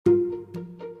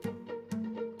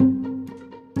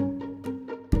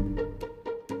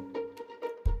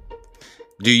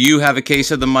Do you have a case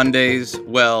of the Mondays?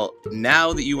 Well,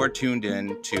 now that you are tuned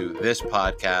in to this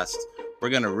podcast,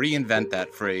 we're going to reinvent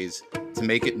that phrase to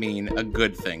make it mean a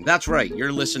good thing. That's right.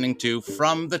 You're listening to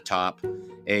From the Top,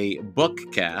 a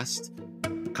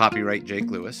bookcast, copyright Jake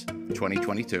Lewis,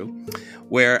 2022,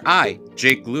 where I,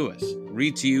 Jake Lewis,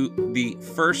 read to you the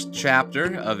first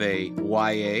chapter of a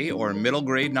YA or middle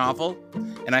grade novel,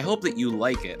 and I hope that you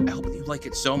like it. I hope that you like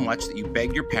it so much that you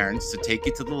beg your parents to take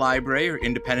you to the library or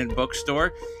independent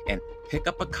bookstore and pick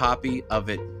up a copy of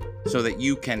it so that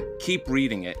you can keep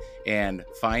reading it and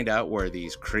find out where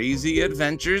these crazy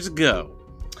adventures go.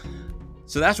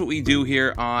 So that's what we do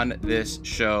here on this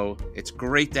show. It's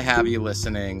great to have you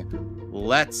listening.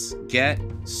 Let's get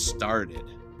started.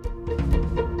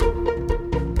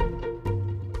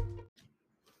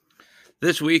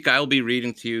 This week, I'll be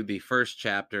reading to you the first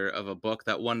chapter of a book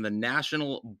that won the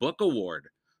National Book Award,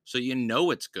 so you know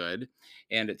it's good,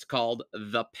 and it's called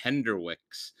The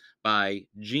PENDERWICKS by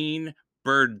Jeanne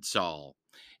Birdsall,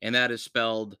 and that is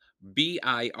spelled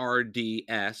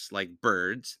B-I-R-D-S, like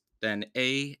birds, then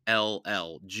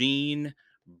A-L-L, Jeanne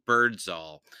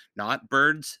Birdsall. Not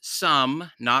birds some,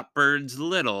 not birds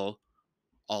little,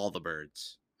 all the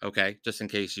birds. Okay, just in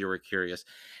case you were curious.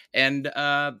 And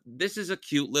this is a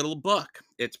cute little book.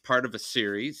 It's part of a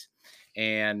series,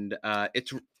 and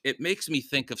it makes me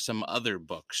think of some other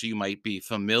books you might be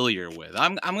familiar with.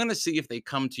 I'm going to see if they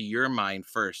come to your mind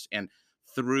first, and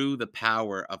through the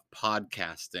power of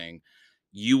podcasting,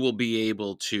 you will be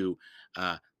able to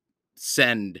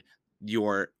send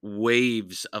your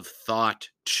waves of thought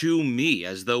to me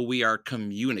as though we are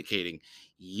communicating.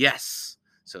 Yes.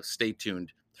 So stay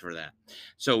tuned for that.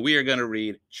 So we are going to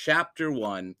read chapter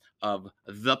 1 of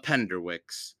The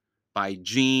PENDERWICKS by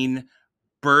Jeanne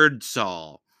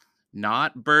Birdsall.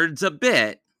 Not birds a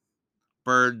bit,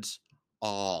 birds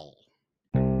all.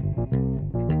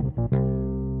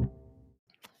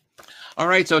 All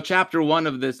right, so chapter 1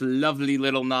 of this lovely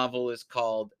little novel is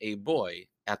called A Boy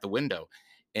at the Window.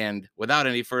 And without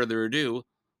any further ado,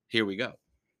 here we go.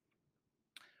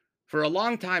 For a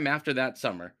long time after that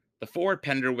summer, the 4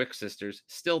 Penderwick sisters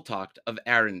still talked of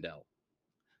Arundel.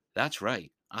 That's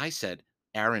right, I said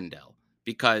Arundel,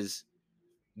 because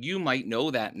you might know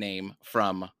that name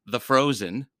from The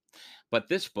Frozen, but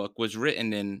this book was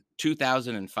written in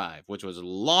 2005, which was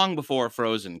long before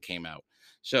Frozen came out.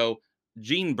 So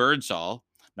Jeanne Birdsall,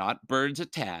 not Birds a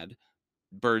Tad,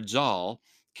 Birdsall,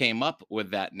 came up with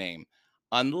that name.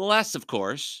 Unless, of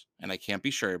course, and I can't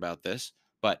be sure about this,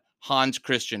 but Hans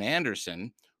Christian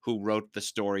Andersen, who wrote the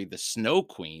story The Snow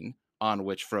Queen, on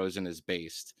which Frozen is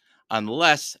based,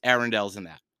 unless Arendel's in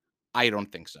that. I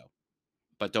don't think so,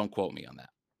 but don't quote me on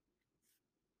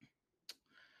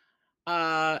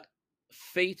that.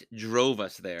 Fate drove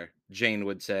us there, Jane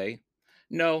would say.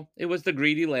 No, it was the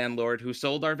greedy landlord who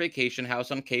sold our vacation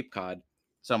house on Cape Cod,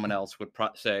 someone else would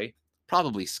say.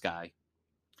 Probably Skye.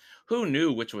 Who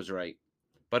knew which was right?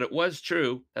 But it was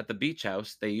true that the beach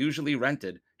house they usually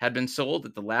rented had been sold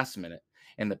at the last minute,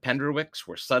 and the Penderwicks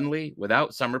were suddenly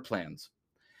without summer plans.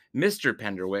 Mr.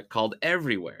 Penderwick called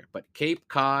everywhere, but Cape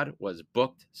Cod was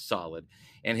booked solid,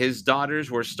 and his daughters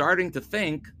were starting to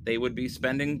think they would be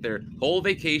spending their whole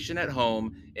vacation at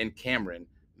home in Cameron,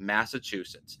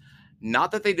 Massachusetts.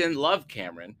 Not that they didn't love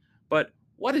Cameron, but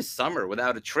what is summer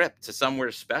without a trip to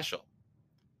somewhere special?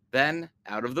 Then,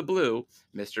 out of the blue,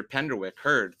 Mr. Penderwick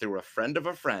heard through a friend of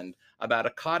a friend about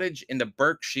a cottage in the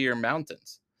Berkshire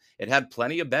Mountains. It had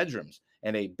plenty of bedrooms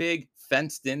and a big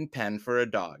fenced-in pen for a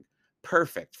dog,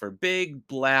 perfect for big,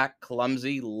 black,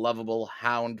 clumsy, lovable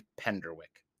hound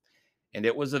Penderwick. And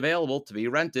it was available to be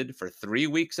rented for 3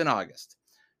 weeks in August.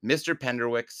 Mr.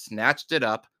 Penderwick snatched it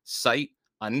up, sight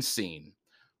unseen,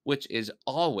 which is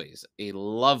always a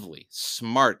lovely,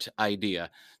 smart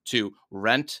idea to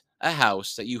rent a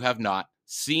house that you have not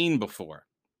seen before.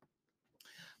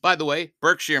 By the way,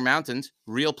 Berkshire Mountains,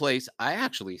 real place. I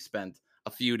actually spent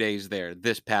a few days there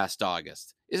this past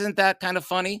August. Isn't that kind of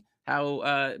funny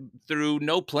how through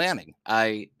no planning,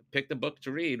 I picked a book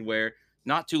to read where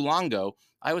not too long ago,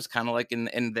 I was kind of like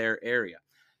in their area.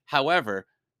 However,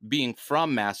 being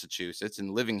from Massachusetts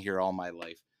and living here all my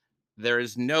life, there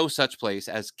is no such place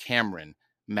as Cameron,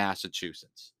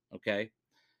 Massachusetts. Okay.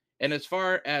 And as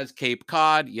far as Cape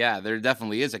Cod, yeah, there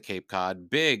definitely is a Cape Cod,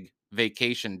 big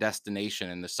vacation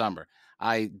destination in the summer.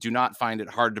 I do not find it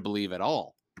hard to believe at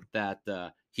all that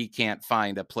he can't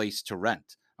find a place to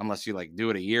rent unless you like do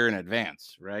it a year in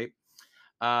advance, right?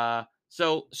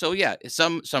 So yeah,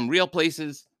 some real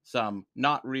places, some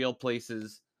not real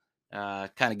places. Kind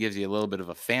of gives you a little bit of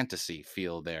a fantasy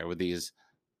feel there with these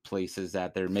places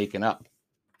that they're making up.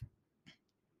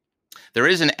 There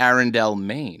is an Arundel,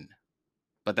 Maine.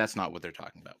 but that's not what they're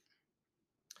talking about.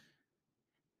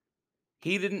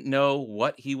 He didn't know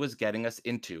what he was getting us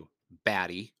into,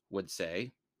 Batty would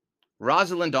say.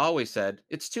 Rosalind always said,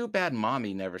 "It's too bad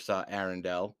Mommy never saw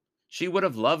Arundel. She would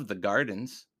have loved the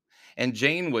gardens." And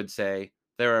Jane would say,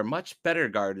 "There are much better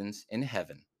gardens in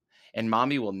heaven. And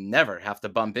Mommy will never have to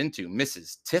bump into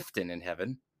Mrs. Tifton in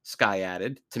heaven," Skye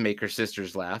added to make her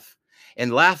sisters laugh.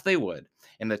 And laugh they would,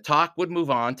 and the talk would move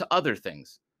on to other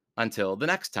things until the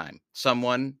next time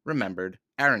someone remembered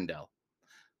Arundel.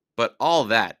 But all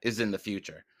that is in the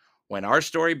future. When our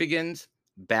story begins,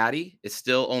 Batty is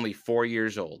still only 4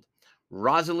 years old.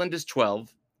 Rosalind is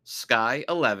 12, Skye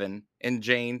 11, and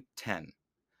Jane 10.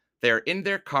 They're in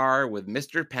their car with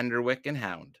Mr. Penderwick and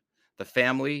Hound. The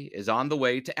family is on the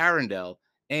way to Arundel,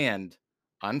 and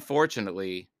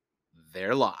unfortunately,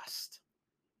 they're lost.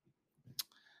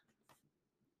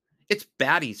 "It's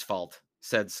Batty's fault,"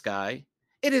 said Skye.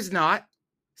 "It is not,"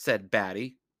 said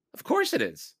Batty. "Of course it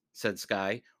is," said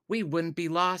Skye. "We wouldn't be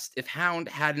lost if Hound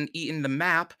hadn't eaten the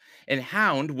map, and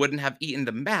Hound wouldn't have eaten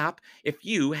the map if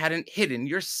you hadn't hidden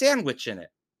your sandwich in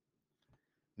it."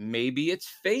 "Maybe it's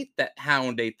fate that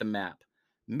Hound ate the map.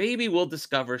 Maybe we'll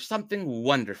discover something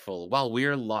wonderful while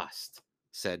we're lost,"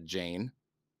 said Jane.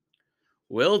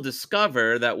 "We'll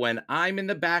discover that when I'm in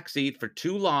the back seat for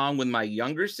too long with my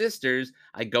younger sisters,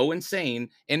 I go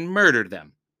insane and murder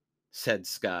them," said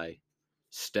Skye.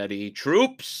 "Steady,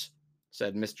 troops,"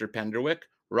 said Mr. Penderwick.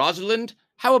 "Rosalind,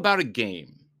 how about a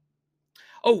game?"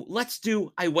 "Oh, let's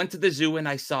do I went to the zoo and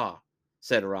I saw,"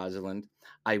 said Rosalind.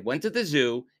 "I went to the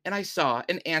zoo and I saw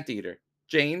an anteater."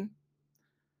 Jane?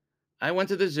 "I went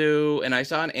to the zoo and I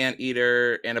saw an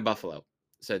anteater and a buffalo,"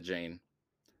 said Jane.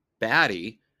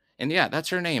 Batty, and yeah, that's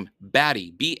her name,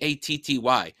 Batty,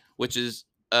 Batty, which is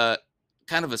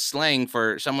kind of a slang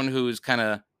for someone who's kind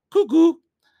of cuckoo.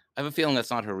 I have a feeling that's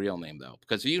not her real name though,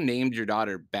 because if you named your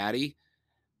daughter Batty,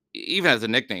 even as a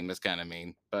nickname, that's kind of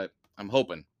mean. But I'm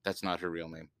hoping that's not her real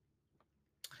name.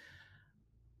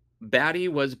 Batty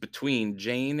was between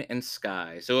Jane and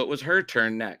Skye, so it was her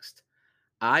turn next.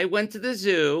 "I went to the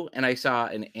zoo and I saw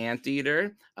an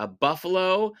anteater, a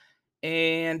buffalo,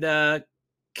 and a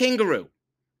kangaroo."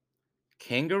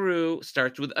 "Kangaroo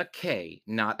starts with a K,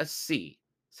 not a C,"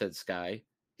 said Skye.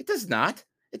 "It does not.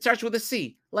 It starts with a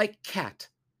C, like cat,"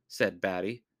 said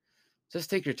Batty. "Just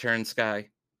take your turn,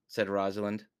 Skye," said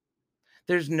Rosalind.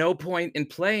 "There's no point in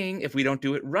playing if we don't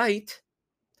do it right."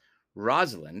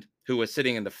 Rosalind, who was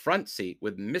sitting in the front seat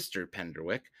with Mr.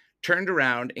 Penderwick, turned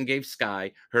around and gave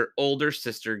Skye her older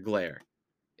sister glare.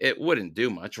 It wouldn't do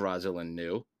much, Rosalind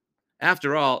knew.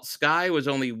 After all, Skye was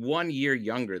only 1 year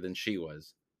younger than she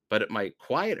was, but it might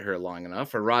quiet her long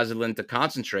enough for Rosalind to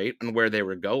concentrate on where they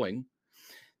were going.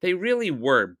 They really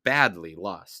were badly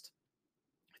lost.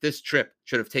 This trip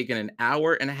should have taken an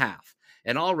hour and a half,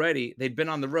 and already they'd been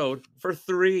on the road for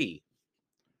 3.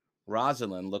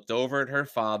 Rosalind looked over at her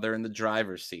father in the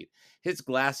driver's seat. His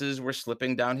glasses were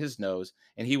slipping down his nose,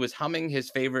 and he was humming his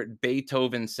favorite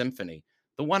Beethoven symphony,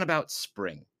 the one about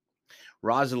spring.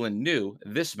 Rosalind knew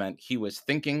this meant he was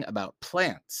thinking about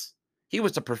plants. He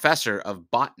was a professor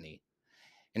of botany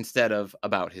instead of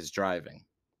about his driving.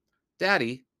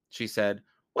 "Daddy," she said,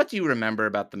 "what do you remember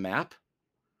about the map?"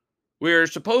 "We're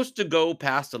supposed to go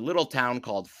past a little town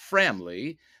called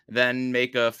Framley, then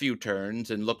make a few turns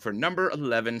and look for number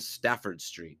 11 Stafford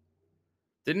Street."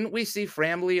 "Didn't we see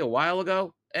Framley a while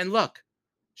ago? And look,"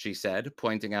 she said,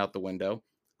 pointing out the window,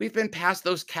 "we've been past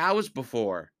those cows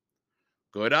before."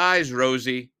 "Good eyes,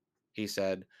 Rosie," he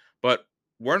said. "But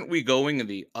weren't we going in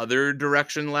the other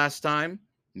direction last time?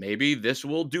 Maybe this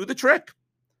will do the trick."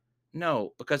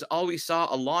 "No, because all we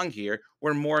saw along here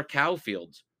were more cow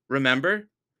fields. Remember?"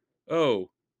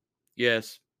 "Oh,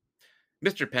 yes."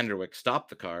 Mr. Penderwick stopped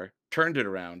the car, turned it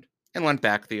around, and went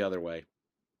back the other way.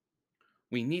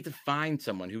 "We need to find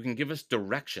someone who can give us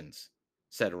directions,"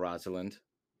 said Rosalind.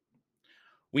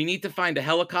 "We need to find a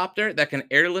helicopter that can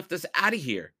airlift us out of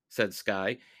here," said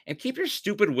Skye, "and keep your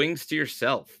stupid wings to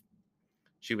yourself."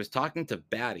 She was talking to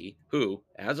Batty, who,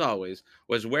 as always,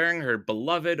 was wearing her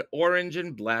beloved orange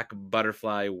and black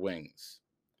butterfly wings.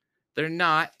 "They're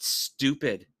not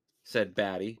stupid," said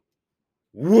Batty.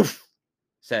 "Woof!"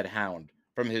 said Hound,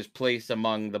 from his place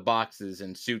among the boxes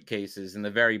and suitcases in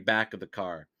the very back of the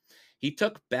car. He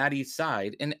took Batty's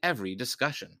side in every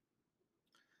discussion.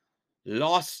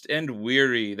 Lost and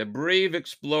weary, the brave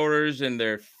explorers and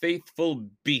their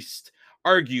faithful beast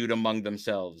argued among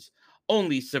themselves.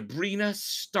 Only Sabrina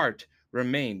Start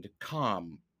remained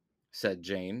calm, said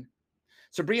Jane.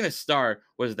 Sabrina Starr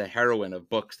was the heroine of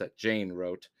books that Jane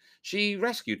wrote. She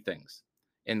rescued things.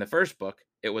 In the first book,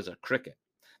 it was a cricket.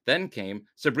 Then came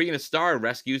Sabrina Starr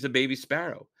rescues a baby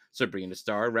sparrow, Sabrina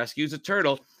Starr rescues a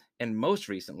turtle, and most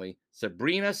recently,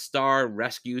 Sabrina Starr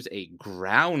rescues a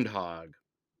groundhog.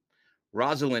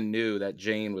 Rosalind knew that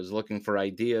Jane was looking for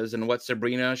ideas on what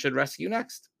Sabrina should rescue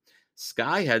next.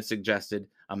 Skye had suggested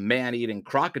a man eating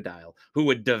crocodile who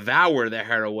would devour the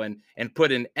heroine and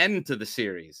put an end to the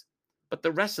series. But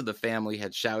the rest of the family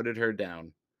had shouted her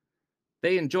down.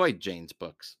 They enjoyed Jane's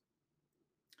books.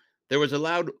 There was a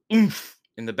loud oomph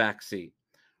in the back seat.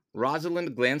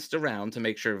 Rosalind glanced around to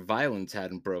make sure violence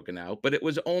hadn't broken out, but it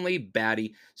was only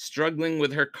Batty struggling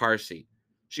with her car seat.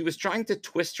 She was trying to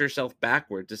twist herself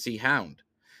backward to see Hound.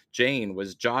 Jane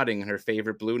was jotting in her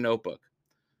favorite blue notebook.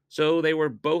 So they were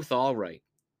both all right.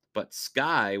 But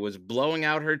Skye was blowing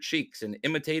out her cheeks and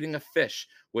imitating a fish,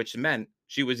 which meant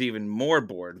she was even more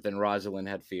bored than Rosalind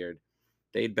had feared.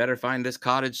 They'd better find this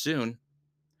cottage soon.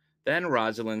 Then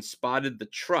Rosalind spotted the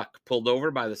truck pulled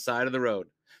over by the side of the road.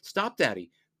 Stop,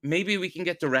 Daddy. Maybe we can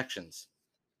get directions.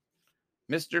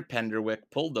 Mr. Penderwick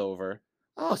pulled over.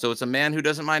 Oh, so it's a man who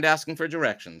doesn't mind asking for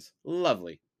directions.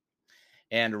 Lovely.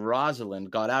 And Rosalind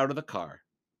got out of the car.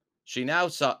 She now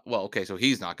saw, well, okay, so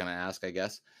he's not going to ask, I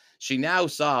guess. She now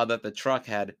saw that the truck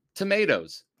had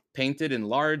tomatoes painted in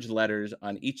large letters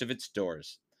on each of its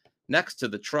doors. Next to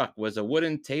the truck was a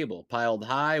wooden table piled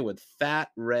high with fat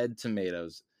red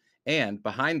tomatoes. And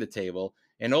behind the table,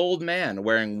 an old man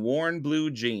wearing worn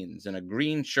blue jeans and a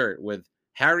green shirt with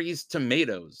Harry's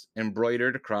Tomatoes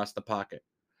embroidered across the pocket.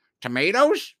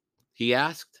 Tomatoes? He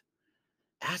asked.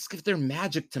 Ask if they're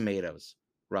magic tomatoes,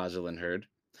 Rosalind heard.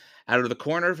 Out of the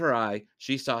corner of her eye,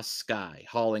 she saw Skye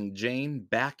hauling Jane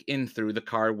back in through the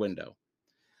car window.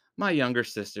 My younger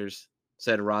sisters,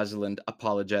 said Rosalind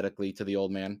apologetically to the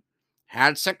old man.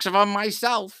 Had 6 of 'em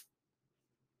myself.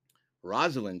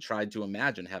 Rosalind tried to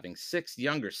imagine having 6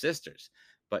 younger sisters,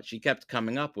 but she kept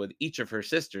coming up with each of her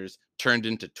sisters turned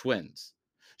into twins.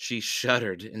 She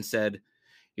shuddered and said,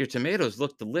 Your tomatoes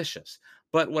look delicious,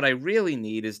 but what I really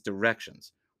need is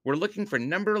directions. We're looking for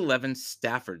number 11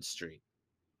 Stafford Street.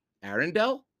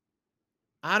 Arundel?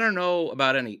 I don't know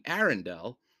about any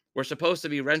Arundel. We're supposed to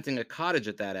be renting a cottage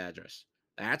at that address.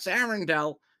 That's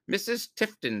Arundel, Mrs.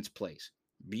 Tifton's place.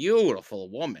 Beautiful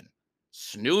woman.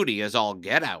 Snooty as all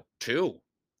get out, too.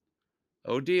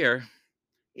 Oh dear.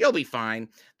 You'll be fine.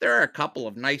 There are a couple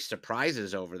of nice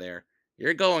surprises over there.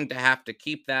 You're going to have to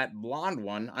keep that blonde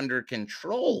one under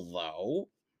control, though,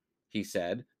 he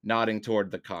said, nodding toward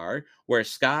the car, where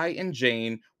Skye and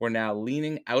Jane were now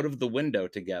leaning out of the window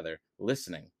together,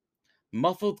 listening.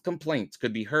 Muffled complaints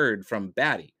could be heard from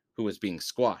Batty, who was being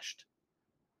squashed.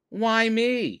 Why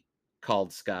me?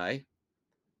 Called Skye.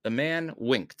 The man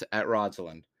winked at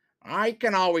Rosalind. I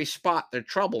can always spot the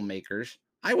troublemakers.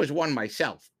 I was one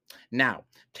myself. Now,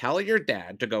 tell your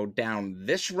dad to go down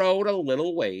this road a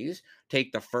little ways,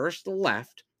 take the first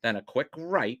left, then a quick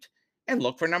right, and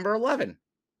look for number 11.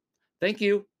 Thank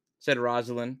you, said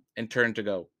Rosalind, and turned to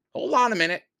go. Hold on a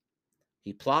minute.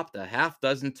 He plopped a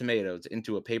half-dozen tomatoes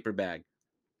into a paper bag.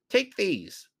 Take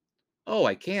these. Oh,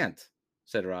 I can't,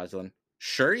 said Rosalind.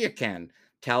 Sure you can.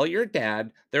 Tell your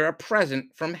dad they're a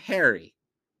present from Harry.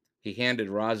 He handed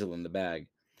Rosalind the bag.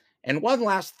 And one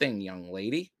last thing, young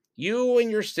lady. You and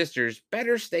your sisters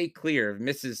better stay clear of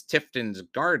Mrs. Tifton's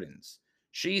gardens.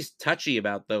 She's touchy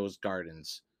about those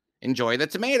gardens. Enjoy the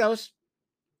tomatoes.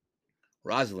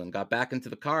 Rosalind got back into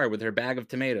the car with her bag of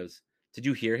tomatoes. Did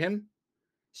you hear him?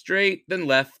 Straight, then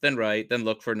left, then right, then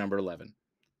look for number 11,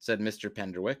 said Mr.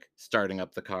 Penderwick, starting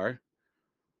up the car.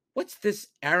 What's this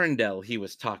Arundel he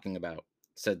was talking about?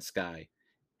 Said Skye.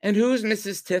 And who's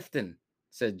Mrs. Tifton?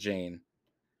 Said Jane.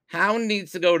 Hound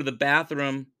needs to go to the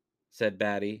bathroom, said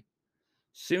Batty.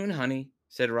 Soon, honey,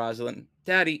 said Rosalind.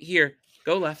 Daddy, here,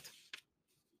 go left.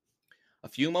 A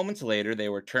few moments later, they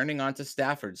were turning onto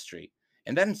Stafford Street,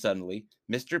 and then suddenly,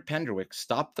 Mr. Penderwick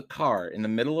stopped the car in the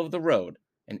middle of the road,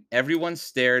 and everyone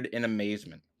stared in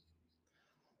amazement.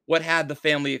 What had the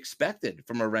family expected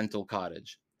from a rental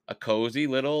cottage? A cozy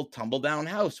little tumble-down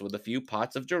house with a few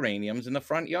pots of geraniums in the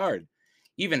front yard.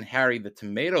 Even Harry the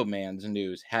Tomato Man's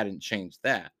news hadn't changed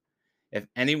that. If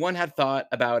anyone had thought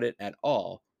about it at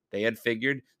all, they had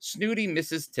figured snooty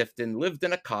Mrs. Tifton lived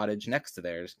in a cottage next to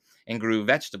theirs and grew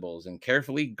vegetables in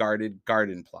carefully guarded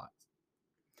garden plots.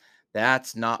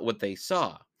 That's not what they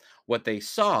saw. What they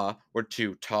saw were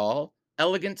 2 tall,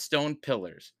 elegant stone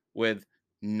pillars with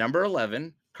number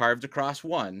 11 carved across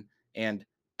one and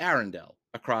Arundel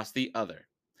across the other.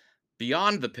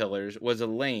 Beyond the pillars was a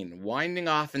lane winding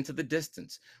off into the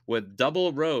distance with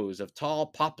double rows of tall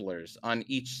poplars on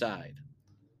each side.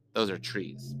 Those are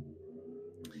trees.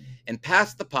 And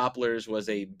past the poplars was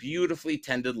a beautifully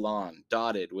tended lawn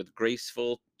dotted with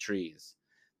graceful trees.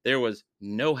 There was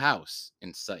no house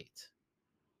in sight.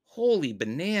 Holy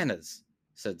bananas,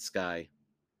 said Skye.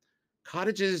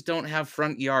 Cottages don't have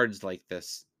front yards like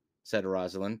this, said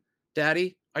Rosalind.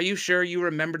 Daddy, are you sure you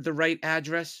remembered the right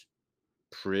address?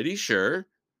 Pretty sure,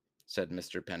 said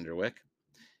Mr. Penderwick.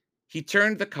 He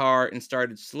turned the car and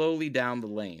started slowly down the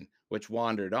lane, which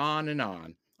wandered on and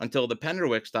on until the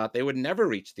Penderwicks thought they would never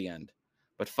reach the end.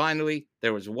 But finally,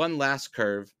 there was one last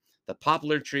curve, the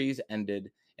poplar trees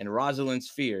ended, and Rosalind's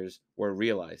fears were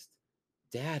realized.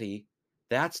 Daddy,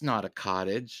 that's not a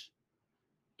cottage.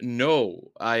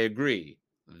 No, I agree.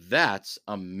 That's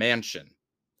a mansion.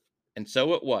 And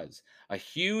so it was, a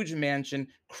huge mansion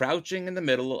crouching in the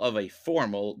middle of a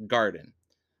formal garden.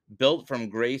 Built from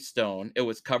gray stone, it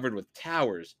was covered with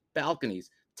towers, balconies,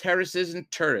 terraces, and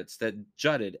turrets that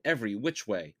jutted every which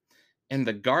way. And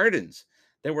the gardens!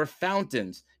 There were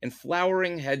fountains, and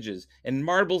flowering hedges, and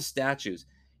marble statues,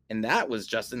 and that was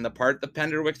just in the part the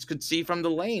Penderwicks could see from the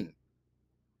lane.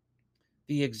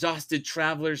 The exhausted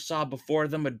travelers saw before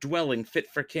them a dwelling fit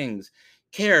for kings.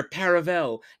 Cair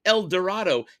Paravel, El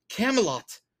Dorado,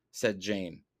 Camelot, said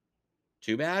Jane.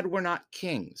 Too bad we're not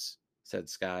kings, said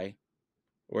Skye.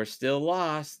 We're still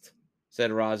lost,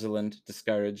 said Rosalind,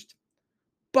 discouraged.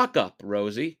 Buck up,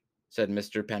 Rosie, said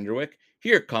Mr. Penderwick.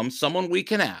 Here comes someone we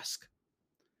can ask.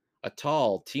 A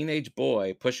tall teenage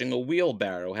boy pushing a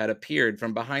wheelbarrow had appeared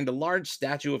from behind a large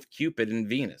statue of Cupid and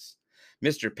Venus.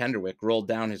 Mr. Penderwick rolled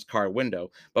down his car window,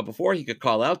 but before he could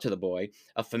call out to the boy,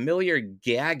 a familiar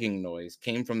gagging noise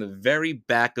came from the very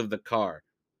back of the car.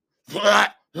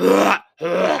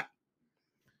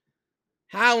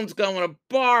 Hound's going to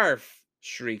barf,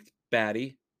 shrieked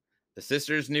Batty. The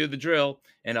sisters knew the drill.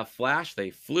 In a flash, they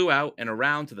flew out and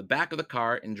around to the back of the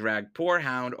car and dragged poor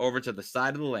Hound over to the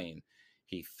side of the lane.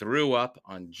 He threw up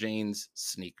on Jane's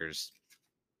sneakers.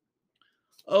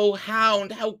 Oh,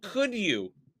 Hound, how could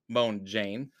you? Moaned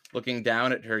Jane, looking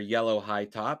down at her yellow high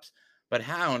tops. But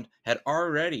Hound had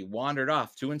already wandered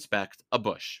off to inspect a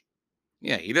bush.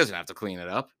 Yeah, he doesn't have to clean it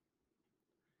up.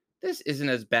 This isn't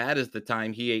as bad as the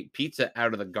time he ate pizza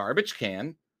out of the garbage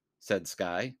can, said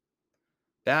Skye.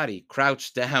 Batty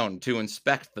crouched down to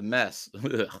inspect the mess.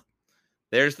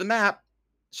 There's the map,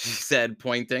 she said,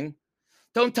 pointing.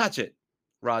 Don't touch it,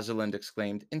 Rosalind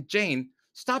exclaimed. And Jane,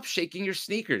 stop shaking your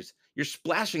sneakers. You're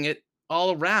splashing it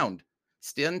all around.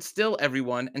 Stand still,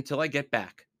 everyone, until I get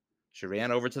back. She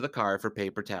ran over to the car for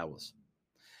paper towels.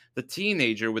 The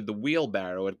teenager with the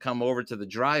wheelbarrow had come over to the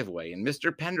driveway, and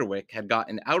Mr. Penderwick had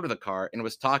gotten out of the car and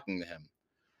was talking to him.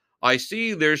 I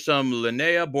see there's some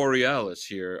Linnea borealis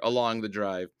here along the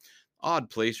drive. Odd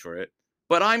place for it.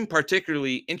 But I'm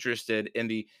particularly interested in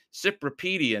the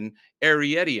Cypripedium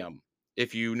arietium,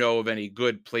 if you know of any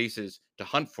good places to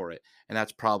hunt for it. And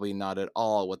that's probably not at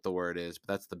all what the word is,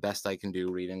 but that's the best I can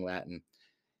do reading Latin.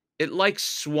 It likes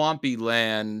swampy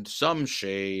land, some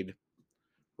shade.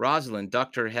 Rosalind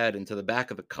ducked her head into the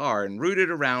back of the car and rooted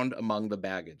around among the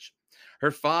baggage. Her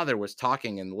father was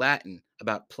talking in Latin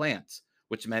about plants,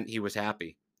 which meant he was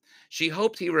happy. She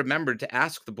hoped he remembered to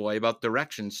ask the boy about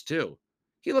directions, too.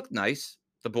 He looked nice,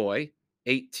 the boy,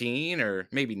 18 or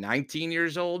maybe 19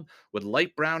 years old, with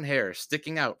light brown hair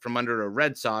sticking out from under a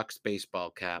Red Sox baseball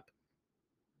cap.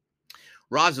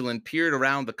 Rosalind peered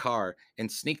around the car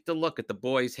and sneaked a look at the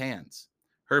boy's hands.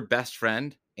 Her best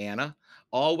friend, Anna,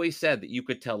 always said that you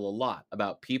could tell a lot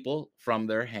about people from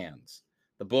their hands.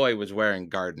 The boy was wearing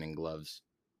gardening gloves.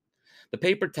 The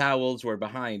paper towels were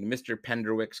behind Mr.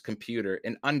 Penderwick's computer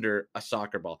and under a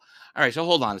soccer ball. All right, so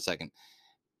hold on a second.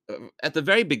 At the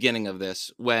very beginning of this,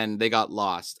 when they got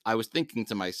lost, I was thinking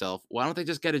to myself, why don't they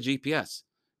just get a GPS,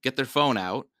 get their phone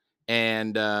out,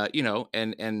 and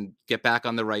and get back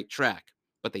on the right track?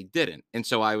 But they didn't, and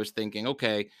so I was thinking,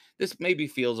 okay, this maybe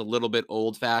feels a little bit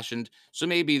old fashioned, so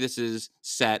maybe this is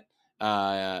set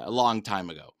a long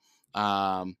time ago.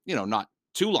 Not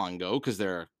too long ago because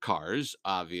there are cars,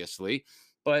 obviously,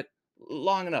 but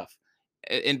long enough.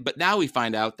 But now we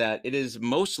find out that it is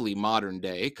mostly modern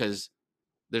day because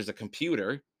there's a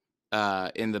computer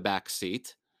in the back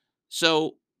seat.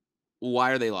 So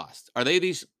why are they lost? Are they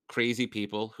these crazy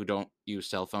people who don't use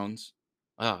cell phones?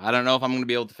 Oh, I don't know if I'm going to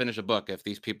be able to finish a book if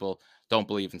these people don't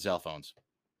believe in cell phones.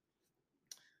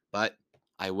 But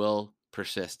I will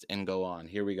persist and go on.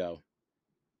 Here we go.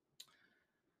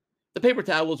 The paper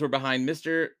towels were behind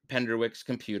Mr. Penderwick's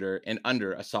computer and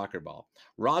under a soccer ball.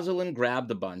 Rosalind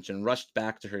grabbed a bunch and rushed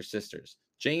back to her sisters.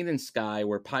 Jane and Skye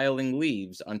were piling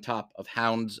leaves on top of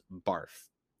Hound's barf.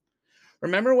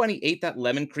 Remember when he ate that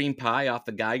lemon cream pie off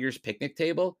the Geiger's picnic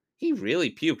table? He really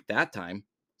puked that time,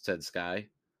 said Skye.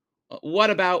 What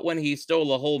about when he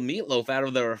stole a whole meatloaf out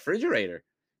of the refrigerator?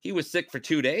 He was sick for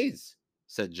 2 days,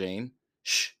 said Jane.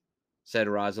 Shh, said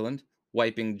Rosalind,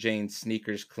 wiping Jane's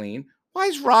sneakers clean.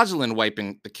 Why's Rosalind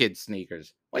wiping the kid's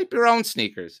sneakers? Wipe your own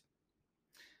sneakers.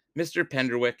 Mr.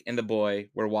 Penderwick and the boy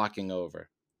were walking over.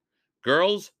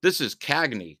 Girls, this is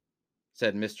Cagney,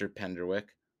 said Mr. Penderwick.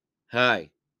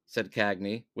 Hi, said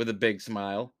Cagney with a big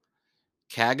smile.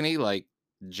 Cagney, like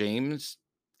James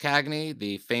Cagney,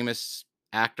 the famous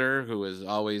actor who was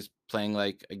always playing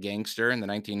like a gangster in the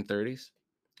 1930s.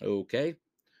 Okay.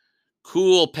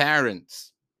 Cool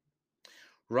parents.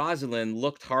 Rosalind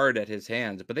looked hard at his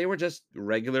hands, but they were just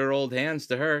regular old hands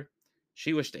to her.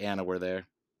 She wished Anna were there.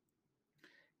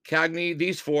 Cagney,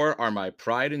 these four are my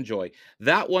pride and joy.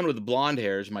 That one with blonde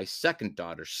hair is my second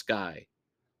daughter, Sky.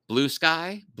 Blue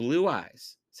Sky, blue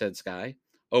eyes, said Sky,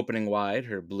 opening wide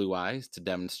her blue eyes to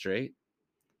demonstrate.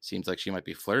 Seems like she might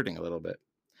be flirting a little bit.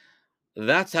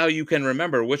 That's how you can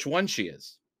remember which one she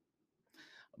is.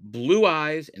 Blue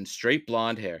eyes and straight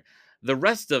blonde hair. The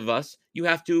rest of us, you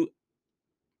have to.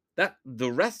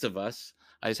 The rest of us,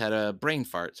 I just had a brain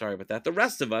fart. Sorry about that. The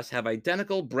rest of us have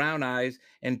identical brown eyes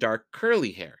and dark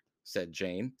curly hair, said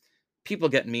Jane. People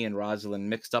get me and Rosalind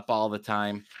mixed up all the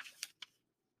time.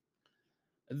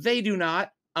 They do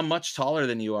not. I'm much taller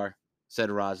than you are,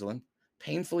 said Rosalind,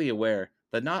 painfully aware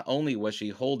that not only was she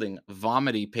holding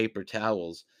vomity paper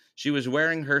towels, she was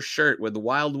wearing her shirt with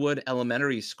Wildwood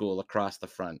Elementary School across the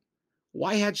front.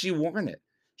 Why had she worn it?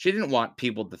 She didn't want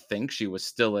people to think she was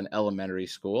still in elementary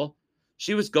school.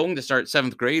 She was going to start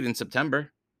 7th grade in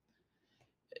September.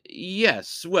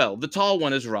 Yes, well, the tall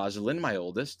one is Rosalind, my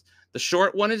oldest. The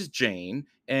short one is Jane,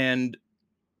 and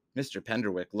Mr.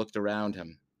 Penderwick looked around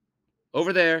him.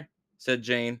 Over there, said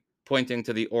Jane, pointing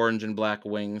to the orange and black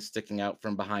wings sticking out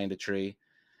from behind a tree.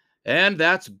 And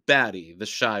that's Batty, the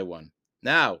shy one.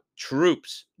 Now,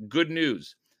 troops, good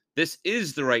news. This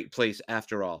is the right place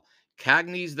after all.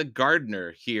 Cagney's the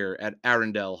gardener here at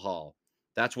Arundel Hall.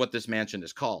 That's what this mansion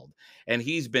is called, and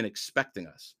he's been expecting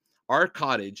us. Our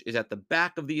cottage is at the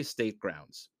back of the estate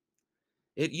grounds.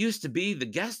 It used to be the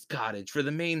guest cottage for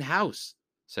the main house,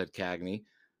 said Cagney.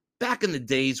 Back in the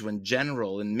days when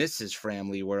General and Mrs.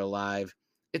 Framley were alive.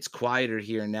 It's quieter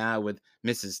here now with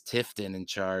Mrs. Tifton in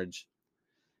charge.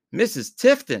 Mrs.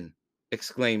 Tifton!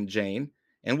 Exclaimed Jane,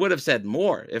 and would have said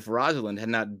more if Rosalind had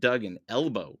not dug an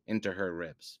elbow into her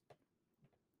ribs.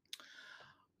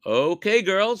 Okay,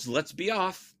 girls, let's be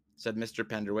off, said Mr.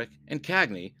 Penderwick, and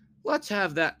Cagney, let's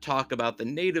have that talk about the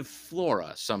native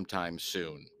flora sometime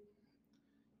soon.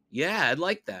 Yeah, I'd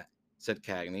like that, said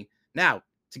Cagney. Now,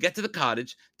 to get to the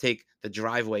cottage, take the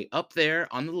driveway up there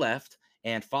on the left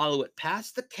and follow it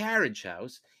past the carriage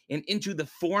house and into the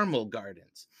formal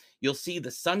gardens. You'll see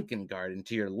the sunken garden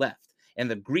to your left and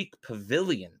the Greek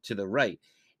pavilion to the right,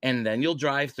 and then you'll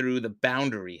drive through the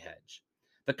boundary hedge.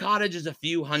 The cottage is a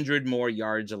few hundred more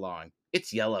yards along.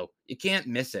 It's yellow. You can't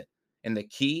miss it, and the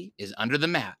key is under the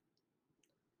mat.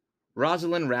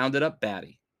 Rosalind rounded up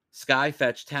Batty. Sky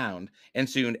fetched Hound, and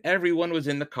soon everyone was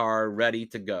in the car ready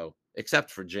to go,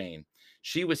 except for Jane.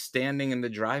 She was standing in the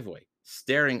driveway,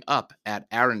 staring up at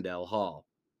Arundel Hall.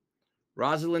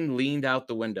 Rosalind leaned out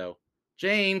the window.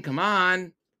 Jane, come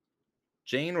on.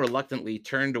 Jane reluctantly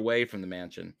turned away from the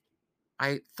mansion.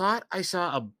 I thought I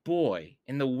saw a boy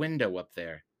in the window up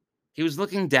there. He was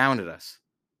looking down at us.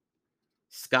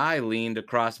 Sky leaned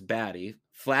across Batty,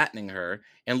 flattening her,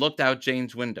 and looked out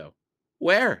Jane's window.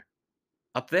 Where?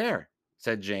 Up there,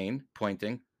 said Jane,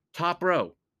 pointing. Top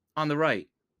row, on the right.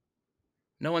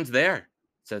 No one's there,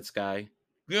 said Sky.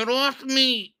 Get off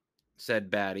me, said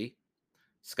Batty.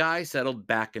 Sky settled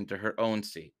back into her own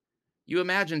seat. You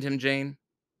imagined him, Jane?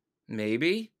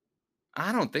 Maybe.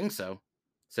 I don't think so,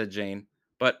 said Jane.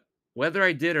 But whether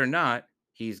I did or not,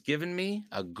 he's given me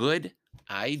a good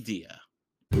idea.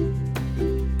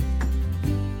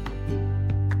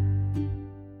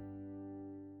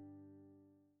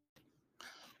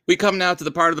 We come now to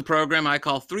the part of the program I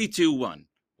call 321,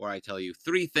 where I tell you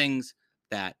three things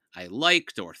that I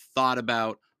liked or thought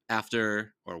about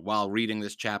after or while reading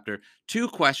this chapter, two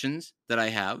questions that I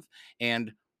have,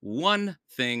 and one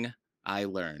thing I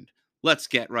learned. Let's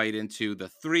get right into the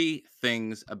three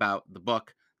things about the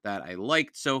book that I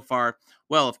liked so far.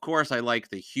 Well, of course, I like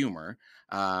the humor.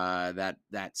 That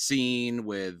scene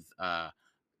with the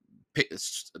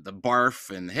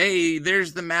barf and hey,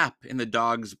 there's the map in the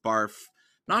dog's barf.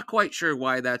 Not quite sure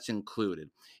why that's included.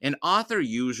 An author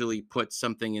usually puts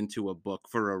something into a book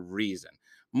for a reason,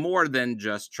 more than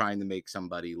just trying to make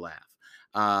somebody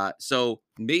laugh. So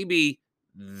maybe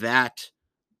that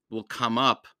will come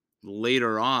up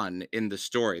later on in the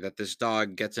story that this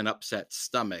dog gets an upset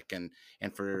stomach, and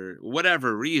for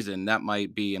whatever reason that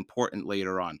might be important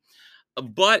later on.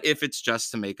 But if it's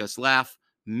just to make us laugh,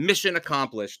 mission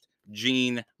accomplished.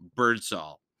 Jeanne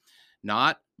Birdsall,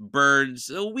 not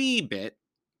birds a wee bit,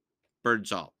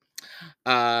 Birdsall.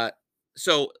 Uh,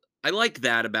 so I like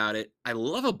that about it. I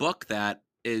love a book that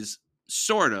is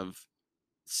sort of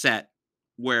set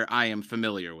where I am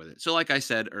familiar with it. So, like I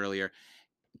said earlier,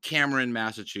 Cameron,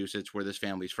 Massachusetts, where this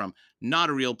family's from,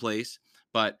 not a real place,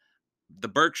 but the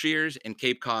Berkshires and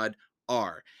Cape Cod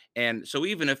are. And so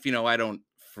even if, I don't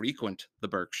frequent the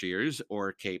Berkshires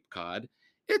or Cape Cod,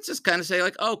 it's just kind of say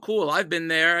like, oh, cool, I've been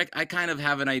there. I kind of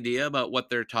have an idea about what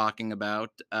they're talking about.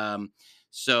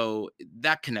 So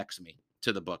that connects me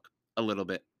to the book a little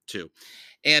bit too.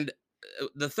 And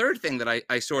the third thing that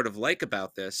I sort of like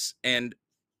about this, and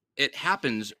it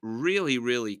happens really,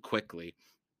 really quickly,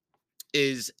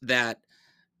 is that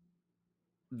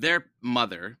their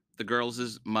mother, the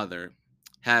girls' mother,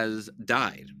 has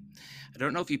died. I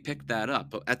don't know if you picked that up,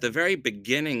 but at the very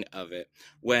beginning of it,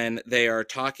 when they are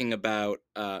talking about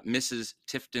Mrs.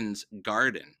 Tifton's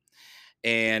garden,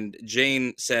 and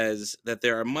Jane says that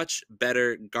there are much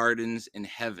better gardens in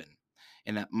heaven,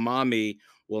 and that mommy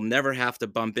will never have to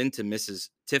bump into Mrs.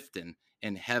 Tifton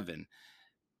in heaven.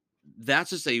 That's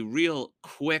just a real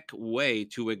quick way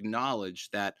to acknowledge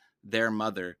that their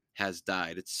mother has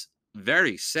died. It's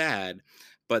very sad,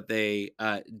 but they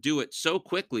do it so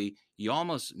quickly, you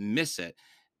almost miss it.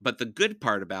 But the good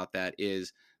part about that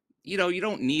is, you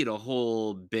don't need a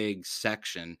whole big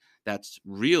section that's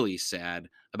really sad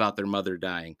about their mother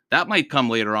dying. That might come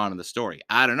later on in the story.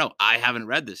 I don't know. I haven't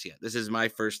read this yet. This is my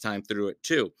first time through it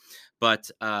too. But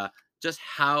just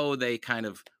how they kind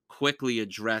of quickly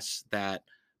address that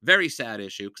very sad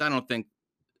issue, because I don't think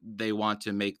they want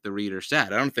to make the reader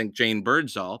sad. I don't think Jane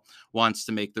Birdsall wants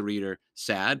to make the reader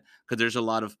sad, because there's a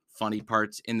lot of funny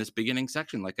parts in this beginning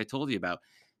section, like I told you about.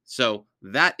 So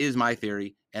that is my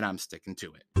theory, and I'm sticking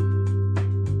to it.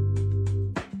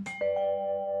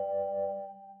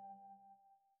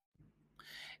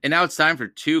 And now it's time for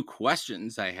two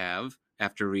questions I have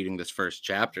after reading this first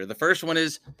chapter. The first one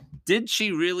is, did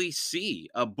she really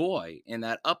see a boy in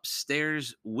that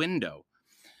upstairs window?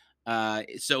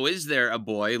 So is there a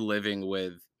boy living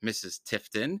with Mrs.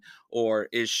 Tifton, or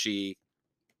is she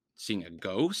seeing a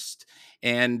ghost?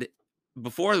 And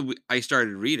before I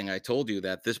started reading, I told you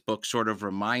that this book sort of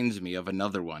reminds me of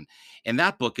another one. And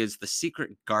that book is The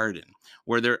Secret Garden,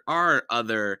 where there are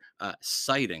other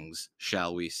sightings,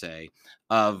 shall we say,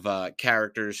 of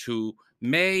characters who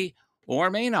may or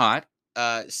may not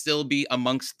still be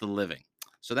amongst the living.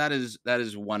 So that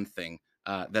is one thing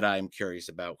that I'm curious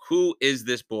about. Who is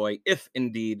this boy, if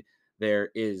indeed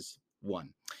there is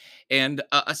one? And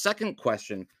a second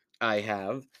question I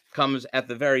have comes at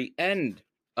the very end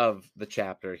of the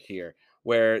chapter here,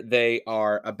 where they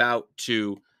are about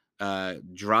to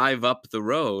drive up the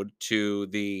road to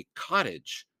the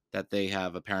cottage that they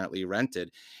have apparently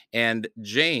rented. And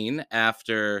Jane,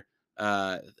 after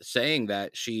saying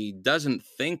that she doesn't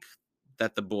think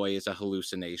that the boy is a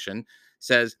hallucination,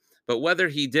 says, but whether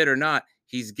he did or not,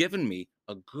 he's given me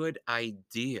a good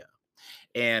idea.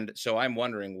 And so I'm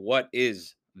wondering, what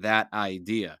is that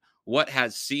idea? What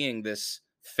has seeing this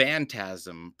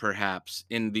phantasm, perhaps,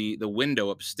 in the window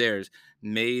upstairs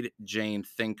made Jane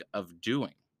think of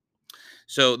doing?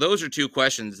 So those are two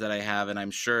questions that I have, and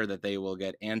I'm sure that they will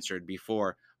get answered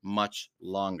before much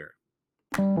longer.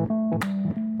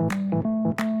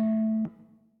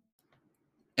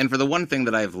 And for the one thing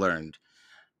that I've learned,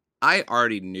 I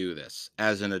already knew this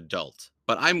as an adult,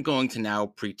 but I'm going to now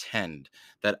pretend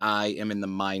that I am in the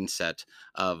mindset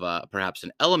of perhaps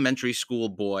an elementary school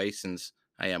boy, since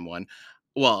I am one.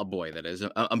 Well, a boy, that is,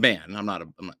 a man. I'm not,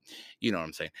 you know what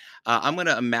I'm saying. I'm going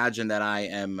to imagine that I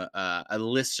am a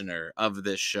listener of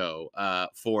this show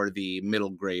for the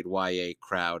middle grade YA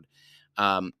crowd,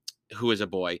 um, who is a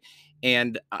boy.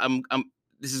 And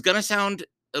this is going to sound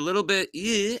a little bit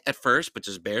at first, but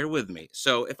just bear with me.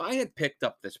 So if I had picked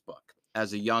up this book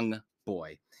as a young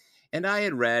boy, and I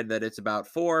had read that it's about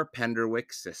four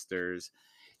Penderwick sisters,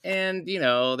 and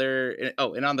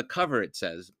oh, and on the cover it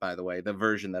says, by the way, the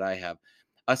version that I have,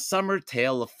 a summer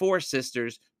tale of four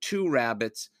sisters, two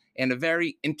rabbits, and a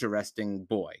very interesting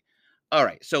boy. All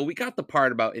right, so we got the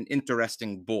part about an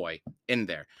interesting boy in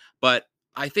there, but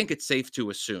I think it's safe to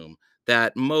assume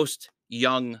that most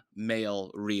young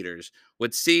male readers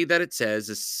would see that it says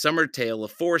a summer tale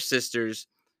of four sisters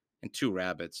and two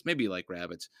rabbits, maybe like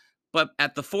rabbits. But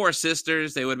at the four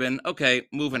sisters, they would have been, okay,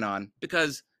 moving on.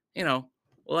 Because, well,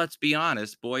 let's be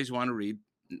honest, boys want to read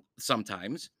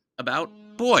sometimes about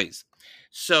boys.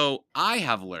 So I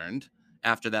have learned,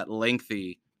 after that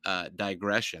lengthy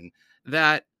digression,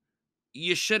 that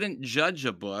you shouldn't judge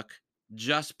a book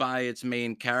just by its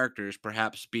main characters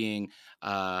perhaps being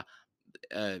uh,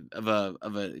 of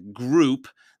a group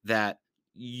that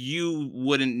you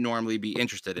wouldn't normally be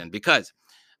interested in, because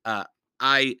uh,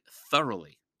 I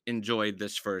thoroughly enjoyed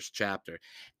this first chapter,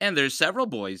 and there's several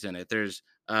boys in it. There's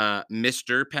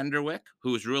Mr. Penderwick,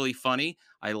 who's really funny.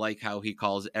 I like how he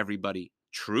calls everybody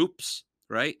troops.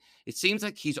 Right? It seems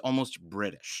like he's almost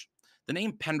British. The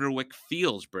name Penderwick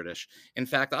feels British. In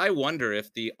fact, I wonder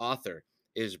if the author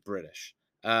is British.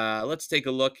 Let's take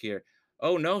a look here.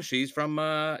 Oh no, she's from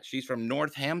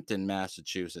Northampton,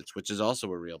 Massachusetts, which is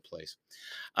also a real place.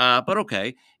 But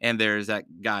okay. And there's that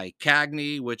guy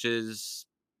Cagney, which is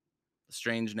a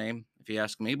strange name, if you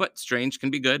ask me, but strange can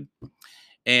be good.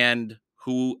 And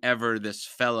whoever this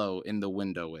fellow in the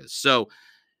window is. So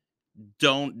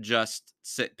don't just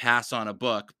pass on a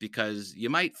book, because you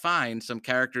might find some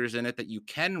characters in it that you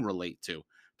can relate to. I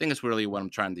think that's really what I'm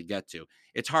trying to get to.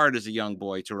 It's hard as a young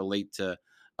boy to relate to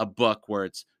a book where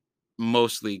it's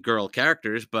mostly girl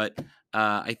characters, but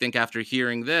I think after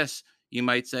hearing this, you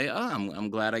might say, "Oh, I'm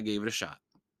glad I gave it a shot."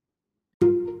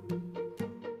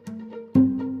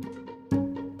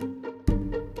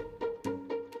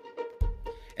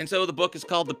 And so the book is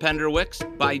called The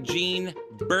Penderwicks by Jeanne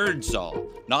Birdsall.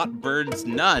 Not Birds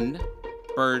None,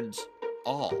 Birds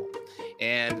All.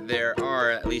 And there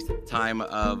are, at least at the time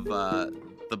of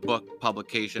the book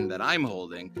publication that I'm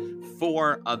holding,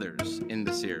 4 others in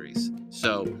the series.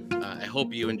 So I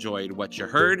hope you enjoyed what you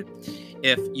heard.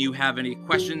 If you have any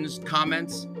questions,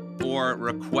 comments, or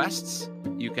requests,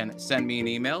 you can send me an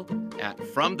email at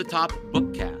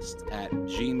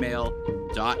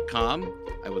fromthetopbookcast@gmail.com.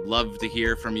 I would love to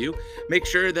hear from you. Make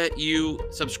sure that you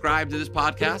subscribe to this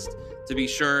podcast to be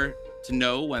sure to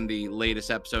know when the latest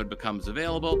episode becomes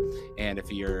available. And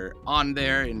if you're on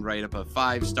there and write up a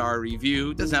 5-star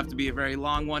review, it doesn't have to be a very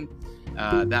long one,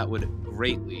 that would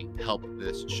greatly help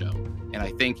this show. And I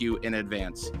thank you in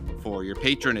advance for your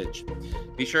patronage.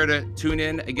 Be sure to tune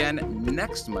in again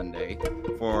next Monday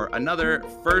for another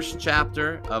first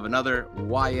chapter of another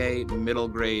YA middle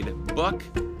grade book.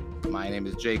 My name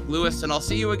is Jake Lewis, and I'll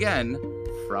see you again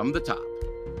from the top.